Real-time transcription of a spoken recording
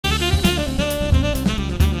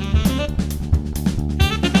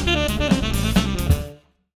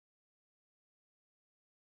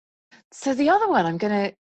So the other one, I'm going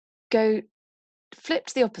to go flip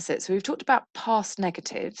to the opposite. So we've talked about past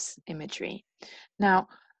negatives imagery. Now,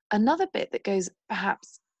 another bit that goes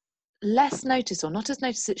perhaps less noticed, or not as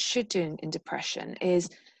noticed as it should do in depression, is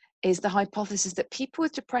the hypothesis that people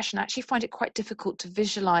with depression actually find it quite difficult to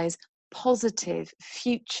visualize positive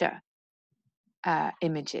future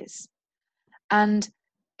images. And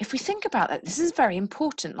if we think about that, this is very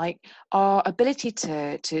important, like our ability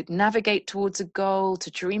to navigate towards a goal, to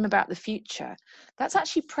dream about the future, that's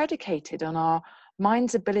actually predicated on our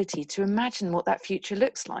mind's ability to imagine what that future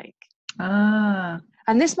looks like.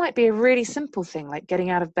 And this might be a really simple thing, like getting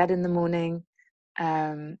out of bed in the morning,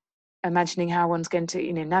 imagining how one's going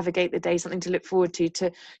to, navigate the day, something to look forward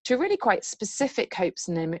to really quite specific hopes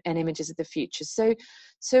and images of the future.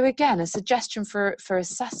 So again, a suggestion for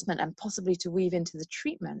assessment and possibly to weave into the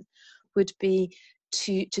treatment would be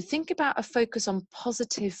to think about a focus on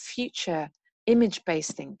positive future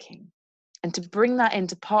image-based thinking, and to bring that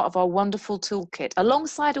into part of our wonderful toolkit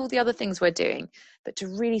alongside all the other things we're doing, but to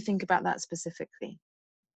really think about that specifically.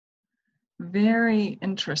 Very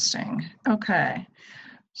interesting. Okay.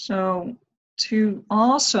 So to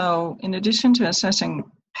also, in addition to assessing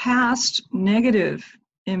past negative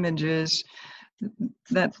images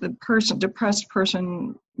that the depressed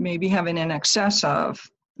person may be having in excess of,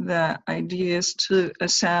 the idea is to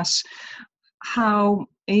assess how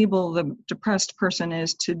able the depressed person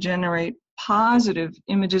is to generate positive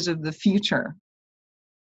images of the future